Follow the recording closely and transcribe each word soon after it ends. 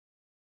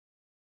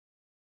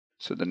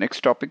So the next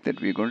topic that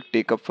we're going to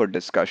take up for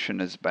discussion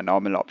is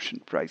binomial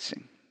option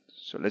pricing.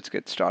 So let's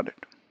get started.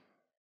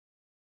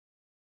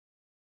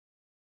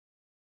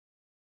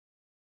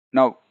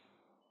 Now,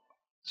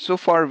 so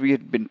far we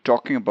had been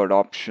talking about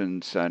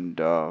options and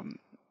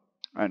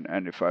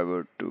if I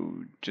were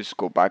to just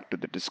go back to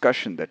the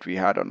discussion that we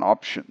had on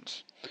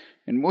options,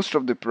 in most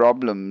of the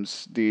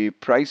problems, the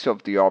price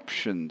of the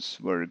options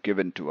were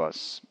given to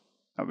us.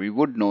 Now, we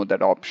would know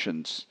that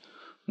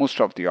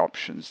most of the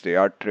options, they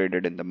are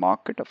traded in the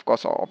market. Of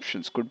course, our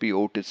options could be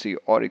OTC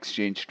or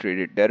exchange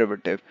traded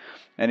derivative.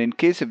 And in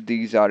case if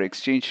these are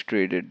exchange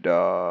traded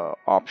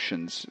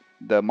options,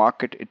 the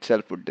market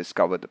itself would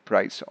discover the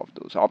price of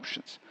those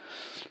options.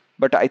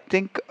 But I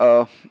think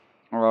uh,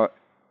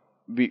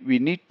 we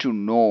need to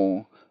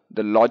know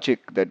the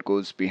logic that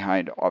goes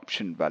behind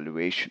option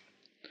valuation.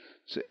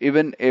 So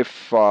even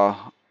if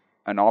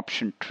an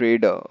option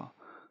trader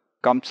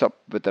comes up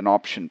with an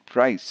option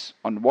price,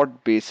 on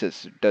what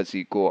basis does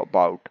he go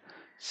about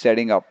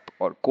setting up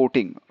or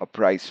quoting a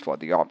price for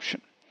the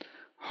option?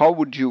 How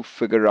would you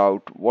figure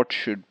out what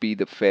should be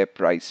the fair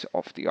price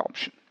of the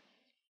option?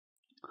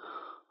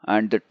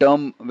 And the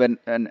term when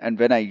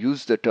I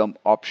use the term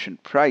option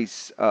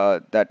price,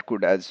 that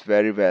could as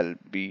very well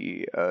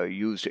be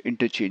used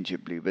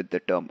interchangeably with the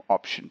term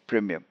option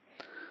premium.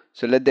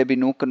 So let there be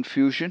no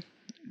confusion.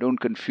 Don't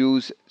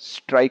confuse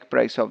strike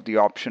price of the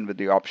option with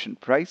the option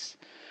price.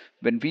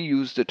 When we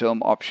use the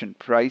term option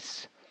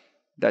price,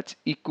 that's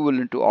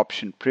equivalent to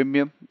option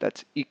premium,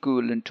 that's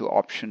equivalent to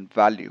option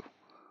value.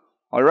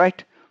 All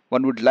right,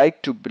 one would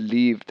like to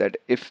believe that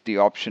if the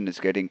option is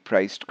getting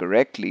priced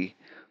correctly,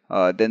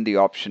 then the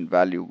option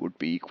value would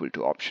be equal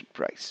to option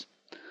price.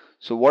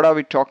 So what are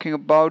we talking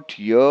about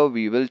here?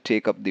 We will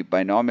take up the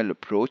binomial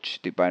approach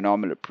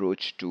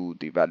to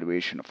the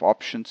valuation of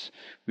options.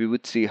 We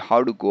would see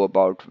how to go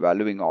about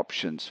valuing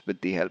options with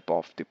the help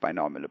of the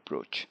binomial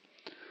approach.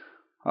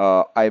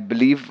 I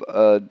believe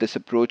this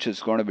approach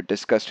is going to be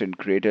discussed in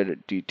greater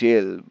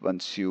detail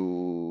once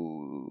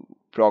you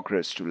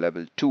progress to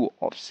level 2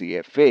 of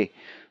CFA.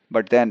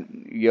 But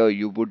then here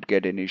you would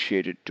get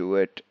initiated to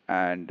it,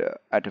 and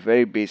at a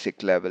very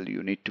basic level,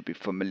 you need to be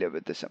familiar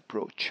with this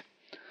approach.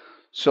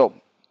 So,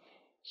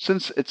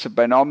 since it's a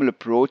binomial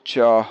approach,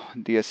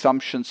 the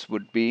assumptions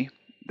would be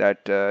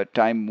that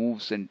time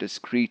moves in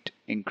discrete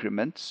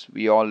increments.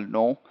 We all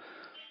know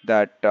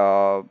that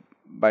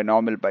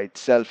binomial by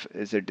itself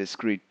is a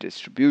discrete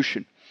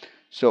distribution.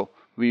 So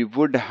we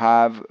would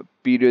have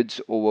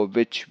periods over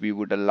which we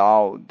would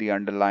allow the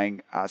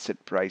underlying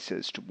asset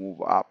prices to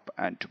move up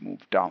and to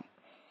move down.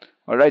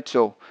 All right,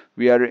 so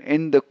we are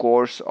in the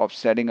course of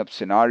setting up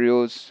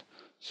scenarios.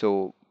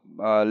 So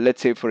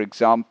let's say, for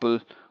example,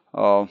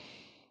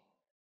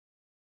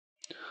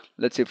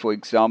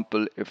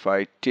 if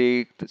I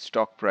take the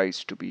stock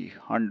price to be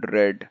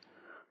 100,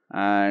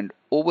 and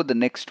over the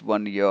next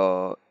 1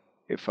 year,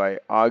 if I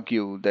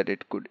argue that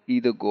it could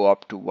either go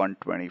up to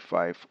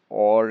 125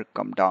 or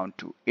come down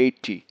to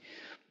 80,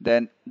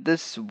 then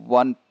this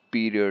one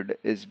period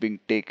is being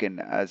taken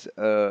as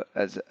a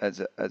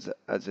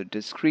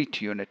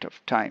discrete unit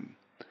of time.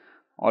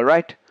 All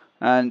right.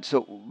 And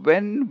so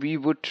when we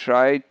would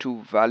try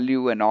to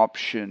value an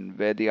option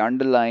where the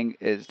underlying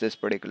is this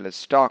particular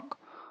stock,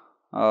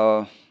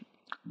 uh,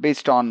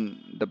 based on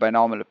the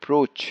binomial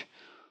approach,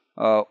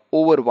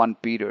 over one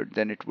period,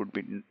 then it would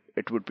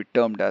be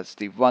termed as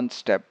the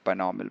one-step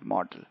binomial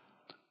model.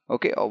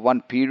 Okay, or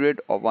one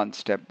period or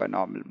one-step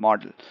binomial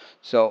model.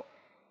 So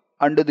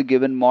under the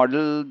given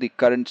model, the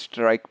current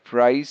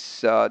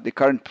price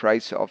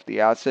of the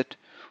asset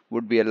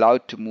would be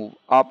allowed to move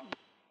up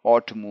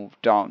or to move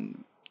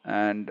down.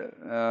 And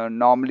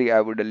normally I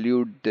would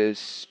allude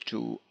this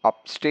to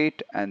up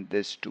state and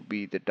this to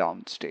be the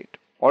down state.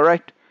 All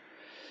right.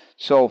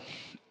 So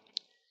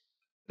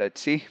let's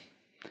see.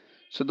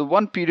 So the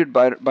one period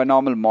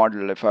binomial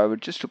model, if I were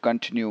just to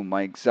continue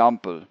my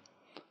example,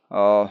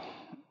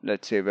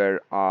 let's say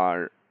where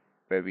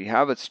we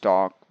have a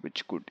stock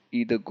which could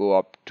either go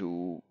up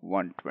to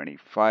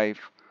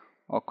 125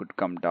 or could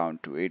come down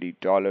to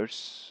 $80.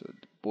 So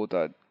both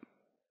are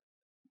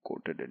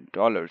quoted in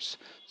dollars.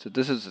 So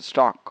this is a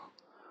stock,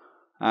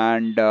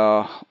 and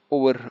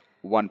over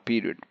one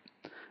period.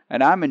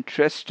 And I'm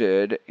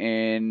interested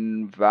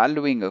in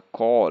valuing a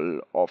call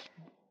of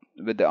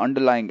with the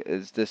underlying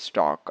is this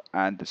stock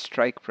and the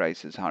strike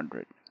price is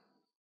 100.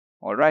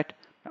 All right,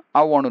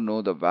 I want to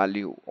know the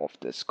value of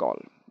this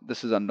call.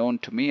 This is unknown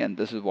to me, and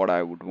this is what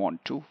I would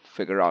want to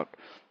figure out.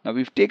 Now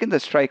we've taken the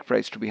strike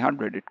price to be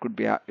 100. It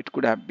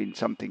could have been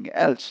something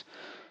else.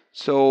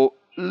 So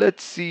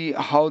let's see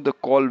how the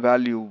call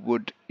value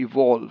would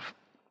evolve,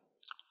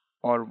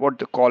 or what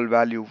the call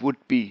value would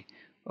be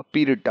a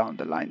period down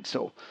the line.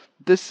 So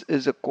this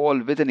is a call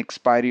with an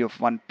expiry of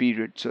one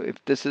period. So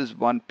if this is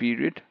one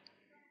period,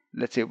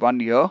 let's say 1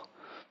 year,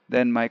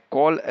 then my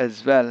call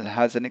as well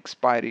has an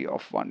expiry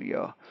of 1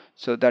 year.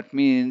 So that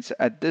means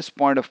at this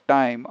point of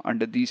time,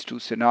 under these two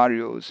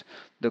scenarios,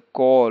 the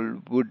call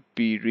would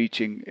be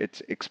reaching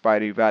its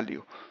expiry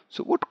value.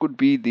 So what could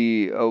be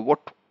the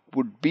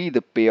would be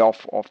the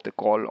payoff of the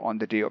call on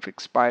the day of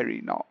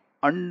expiry. Now,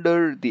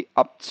 under the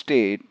up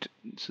state,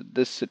 so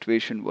this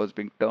situation was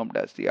being termed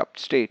as the up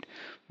state,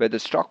 where the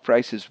stock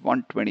price is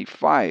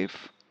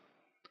 125,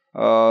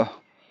 uh,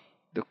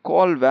 the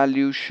call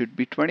value should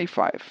be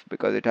 25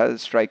 because it has a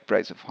strike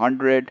price of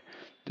 100.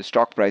 The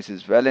stock price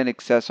is well in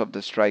excess of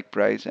the strike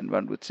price, and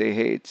one would say,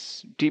 hey,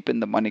 it's deep in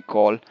the money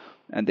call,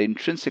 and the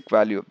intrinsic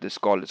value of this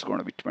call is going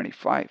to be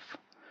 25.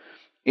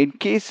 In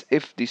case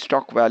if the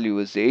stock value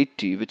is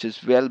 80, which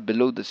is well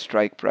below the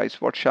strike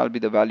price, what shall be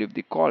the value of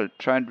the call?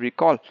 Try and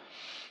recall.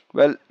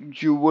 Well,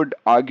 you would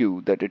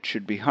argue that it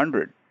should be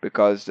 100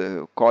 because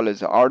the call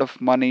is out of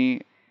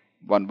money.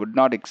 One would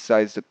not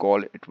exercise the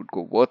call, it would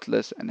go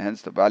worthless, and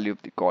hence the value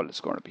of the call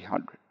is going to be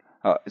 100.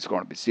 It's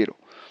going to be 0.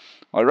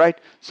 All right.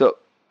 So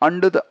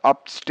under the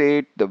up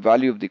state, the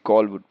value of the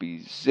call would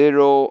be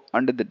 0.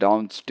 Under the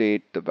down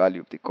state, the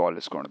value of the call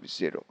is going to be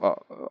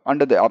 0.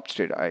 Under the up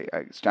state, I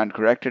stand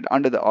corrected.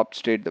 Under the up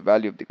state, the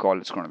value of the call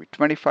is going to be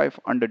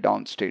 25. Under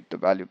down state, the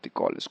value of the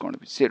call is going to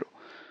be 0.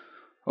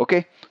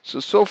 Okay.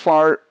 So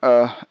far,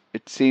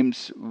 it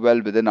seems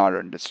well within our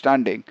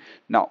understanding.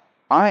 Now,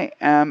 I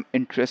am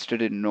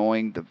interested in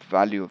knowing the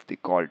value of the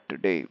call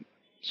today.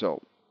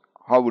 So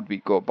how would we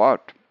go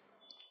about?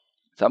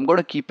 So I'm going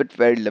to keep it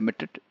very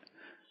limited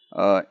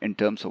in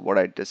terms of what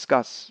I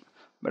discuss.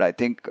 But I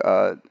think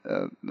at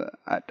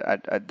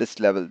this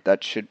level,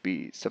 that should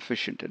be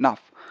sufficient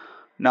enough.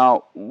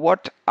 Now,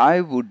 what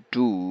I would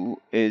do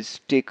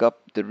is take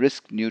up the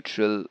risk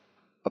neutral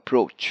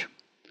approach.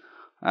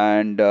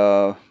 And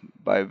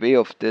by way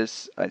of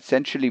this, I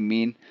essentially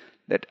mean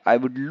that I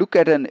would look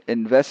at an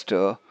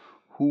investor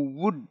who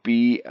would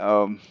be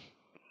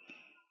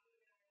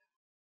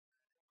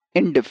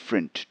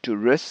indifferent to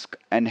risk,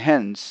 and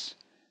hence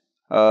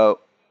the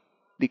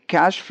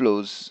cash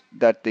flows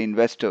that the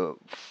investor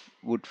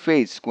would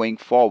face going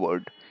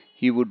forward,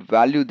 he would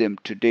value them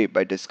today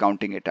by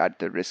discounting it at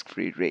the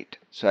risk-free rate.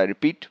 So I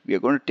repeat, we are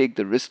going to take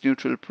the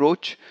risk-neutral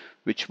approach,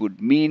 which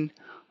would mean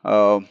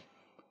an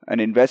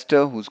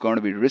investor who's going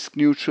to be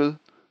risk-neutral,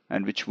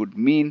 and which would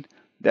mean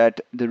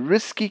that the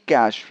risky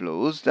cash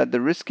flows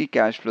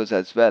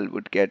as well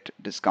would get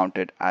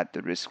discounted at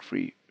the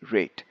risk-free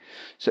rate.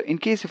 So in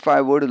case if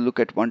I were to look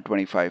at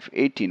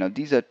 125.80, now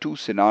these are two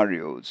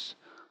scenarios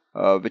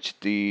which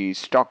the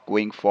stock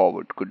going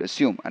forward could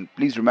assume. And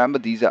please remember,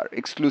 these are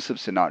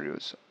exclusive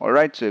scenarios. All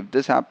right, so if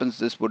this happens,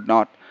 this would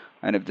not,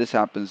 and if this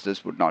happens,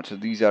 this would not. So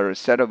these are a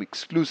set of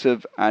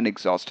exclusive and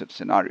exhaustive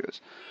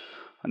scenarios.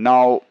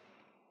 Now,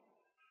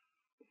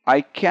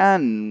 I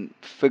can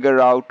figure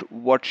out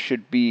what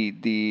should be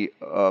the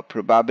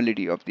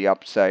probability of the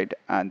upside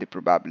and the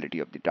probability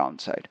of the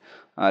downside.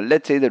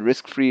 Let's say the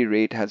risk-free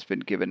rate has been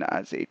given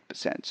as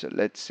 8%. So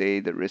let's say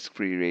the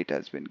risk-free rate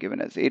has been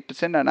given as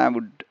 8%, and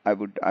I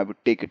would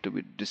take it to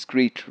be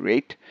discrete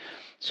rate.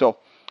 So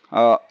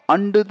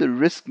under the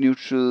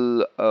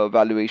risk-neutral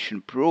valuation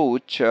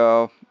approach,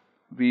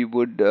 we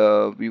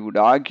would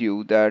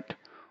argue that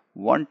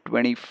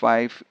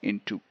 125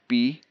 into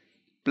P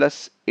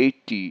plus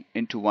 80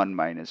 into 1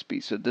 minus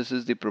p. So this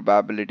is the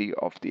probability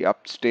of the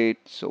up state.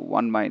 So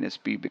 1 minus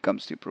p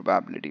becomes the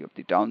probability of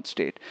the down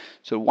state.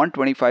 So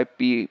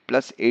 125p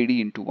plus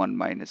 80 into 1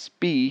 minus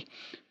p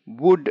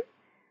would,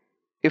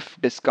 if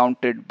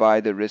discounted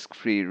by the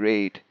risk-free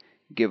rate,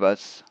 give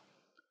us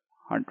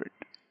 100.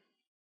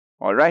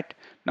 All right.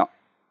 Now,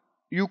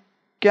 you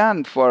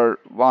can for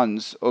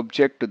once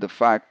object to the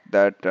fact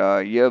that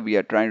here we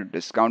are trying to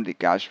discount the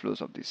cash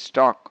flows of the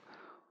stock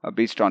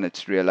based on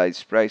its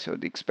realized price or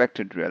the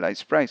expected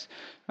realized price,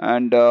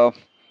 and then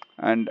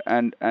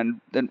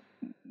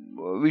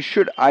we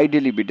should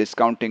ideally be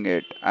discounting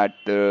it at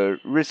the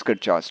risk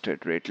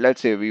adjusted rate.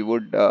 Let's say we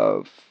would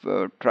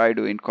try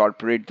to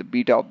incorporate the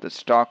beta of the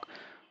stock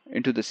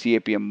into the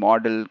CAPM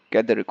model,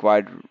 get the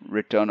required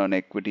return on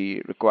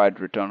equity,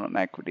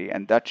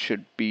 and that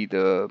should be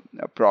the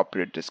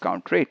appropriate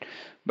discount rate.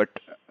 But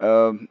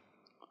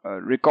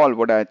recall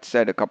what I had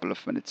said a couple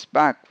of minutes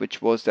back,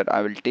 which was that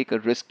I will take a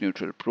risk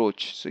neutral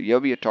approach. So here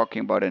we are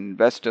talking about an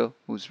investor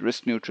who's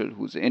risk neutral,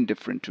 who's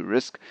indifferent to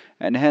risk,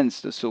 and hence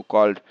the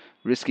so-called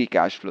risky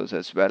cash flows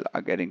as well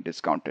are getting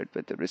discounted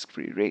with the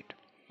risk-free rate.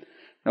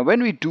 Now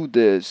when we do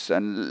this,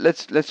 and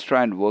let's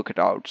try and work it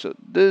out. So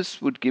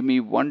this would give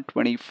me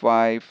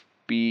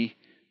 125p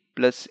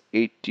plus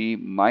 80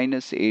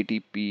 minus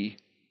 80p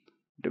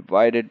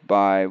divided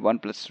by 1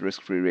 plus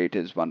risk-free rate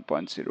is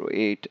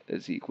 1.08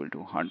 is equal to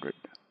 100.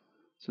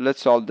 So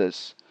let's solve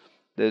this.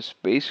 This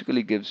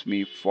basically gives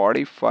me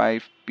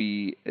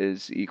 45p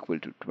is equal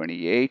to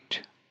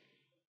 28.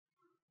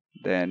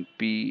 Then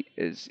p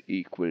is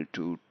equal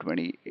to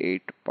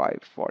 28 by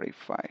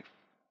 45.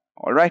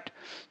 All right.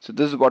 So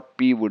this is what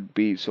p would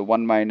be. So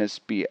 1 minus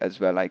p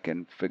as well, I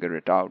can figure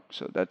it out.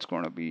 So that's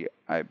going to be,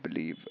 I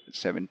believe,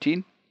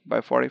 17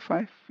 by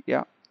 45.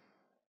 Yeah.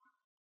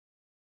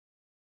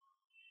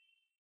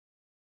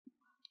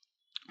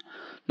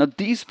 Now,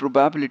 these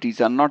probabilities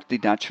are not the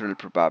natural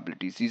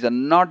probabilities. These are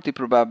not the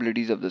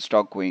probabilities of the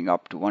stock going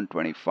up to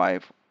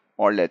 125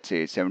 or let's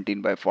say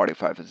 17 by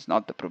 45 is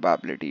not the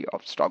probability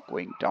of stock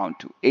going down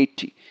to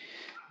 80.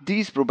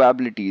 These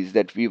probabilities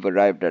that we've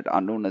arrived at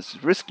are known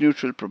as risk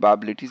neutral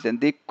probabilities,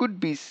 and they could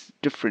be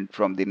different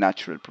from the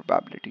natural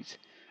probabilities.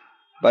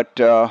 But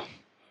uh,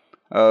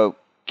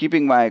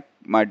 keeping my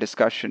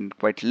discussion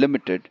quite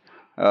limited,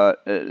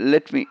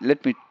 let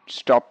me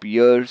stop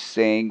here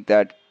saying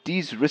that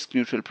these risk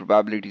neutral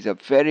probabilities are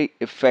very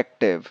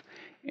effective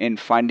in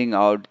finding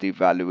out the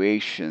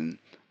valuation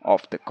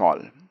of the call.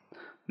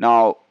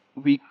 Now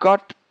we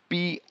got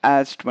P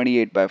as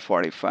 28 by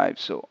 45,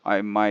 so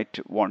I might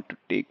want to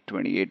take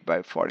 28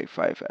 by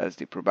 45 as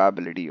the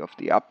probability of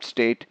the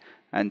upstate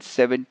and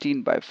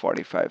 17 by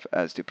 45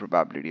 as the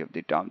probability of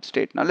the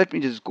downstate. Now let me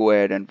just go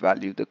ahead and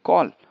value the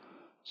call.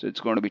 So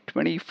it's going to be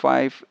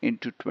 25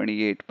 into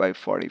 28 by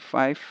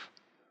 45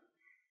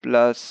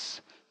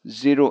 plus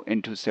 0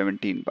 into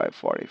 17 by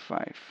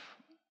 45.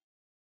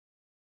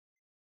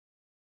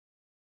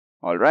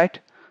 All right.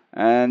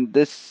 And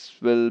this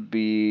will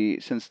be,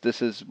 since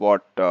this is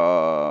what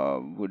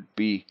would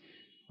be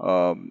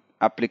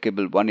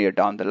applicable 1 year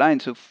down the line.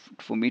 So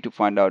for me to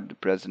find out the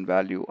present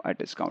value, I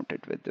discount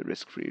it with the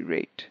risk-free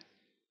rate.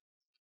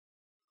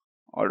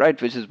 All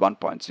right, which is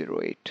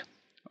 1.08.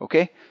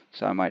 Okay,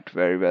 so I might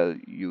very well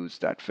use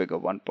that figure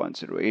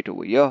 1.08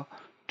 over here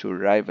to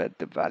arrive at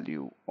the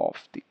value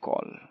of the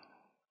call.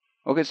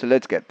 Okay, so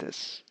let's get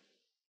this.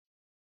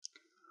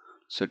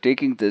 So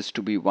taking this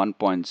to be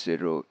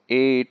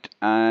 1.08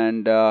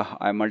 and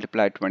I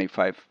multiply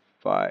 25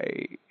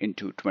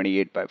 into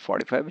 28 by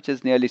 45, which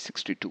is nearly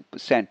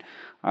 62%.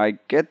 I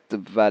get the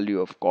value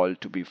of call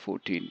to be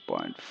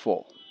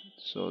 14.4.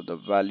 So the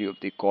value of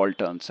the call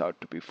turns out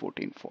to be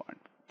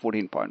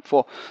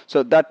 14.4.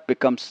 So that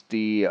becomes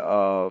the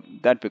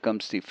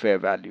fair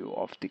value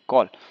of the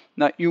call.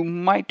 Now you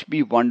might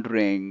be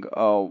wondering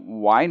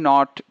why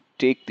not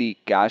take the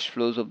cash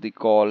flows of the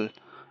call,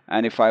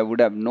 and if I would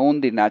have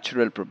known the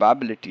natural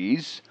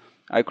probabilities,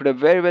 I could have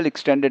very well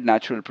extended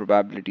natural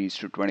probabilities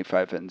to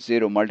 25 and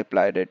 0,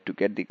 multiplied it to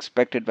get the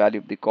expected value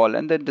of the call,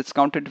 and then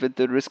discounted with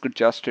the risk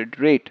adjusted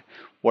rate,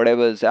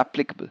 whatever is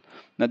applicable.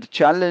 Now the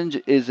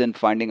challenge is in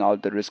finding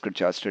out the risk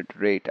adjusted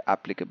rate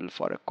applicable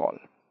for a call.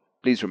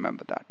 Please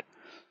remember that.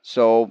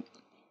 So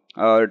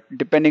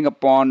depending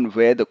upon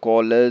where the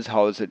call is,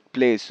 how is it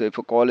placed. So if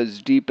a call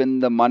is deep in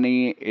the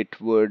money,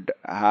 it would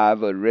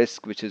have a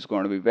risk which is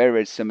going to be very,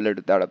 very similar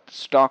to that of the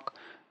stock.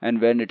 And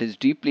when it is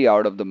deeply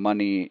out of the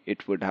money,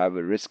 it would have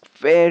a risk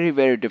very,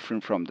 very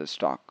different from the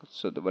stock.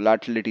 So the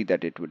volatility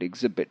that it would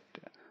exhibit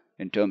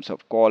in terms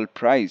of call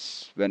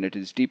price when it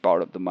is deep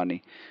out of the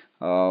money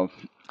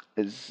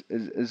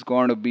is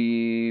going to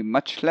be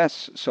much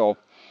less. So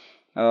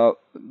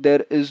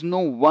there is no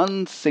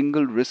one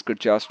single risk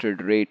adjusted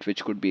rate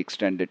which could be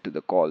extended to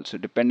the call. So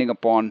depending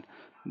upon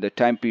the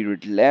time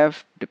period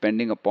left,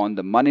 depending upon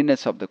the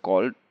moneyness of the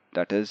call,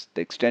 that is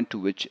the extent to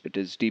which it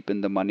is deep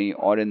in the money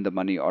or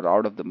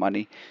out of the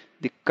money,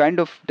 the kind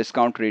of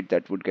discount rate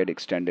that would get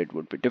extended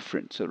would be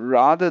different. So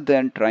rather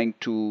than trying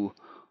to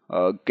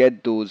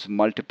get those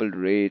multiple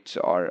rates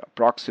or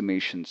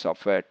approximations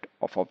of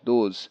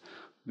those,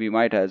 we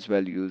might as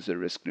well use a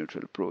risk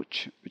neutral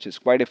approach, which is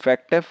quite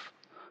effective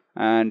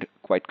and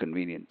quite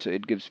convenient. So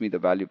it gives me the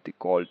value of the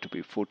call to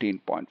be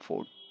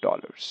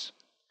 $14.4.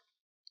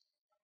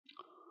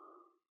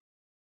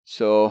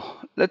 So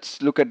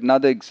let's look at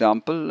another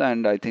example,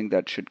 and I think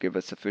that should give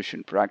us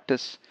sufficient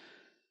practice.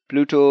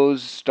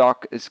 Pluto's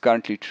stock is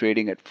currently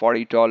trading at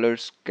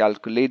 $40.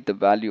 Calculate the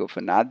value of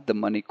an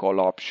at-the-money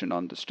call option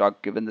on the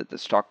stock, given that the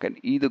stock can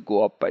either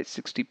go up by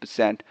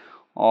 60%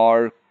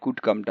 or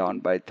could come down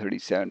by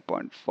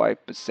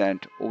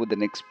 37.5% over the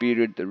next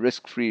period. The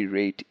risk-free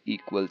rate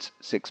equals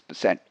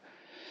 6%.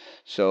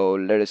 So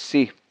let us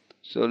see.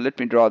 So let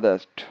me draw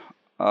that.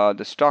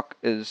 The stock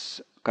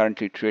is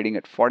currently trading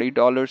at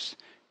 $40.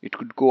 It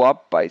could go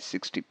up by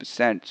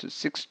 60%. So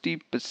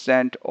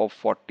 60% of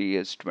 40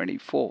 is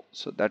 24.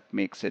 So that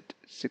makes it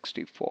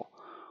 64.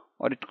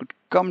 Or it could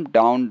come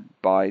down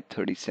by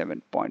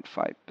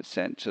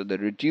 37.5%. So the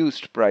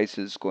reduced price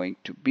is going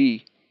to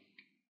be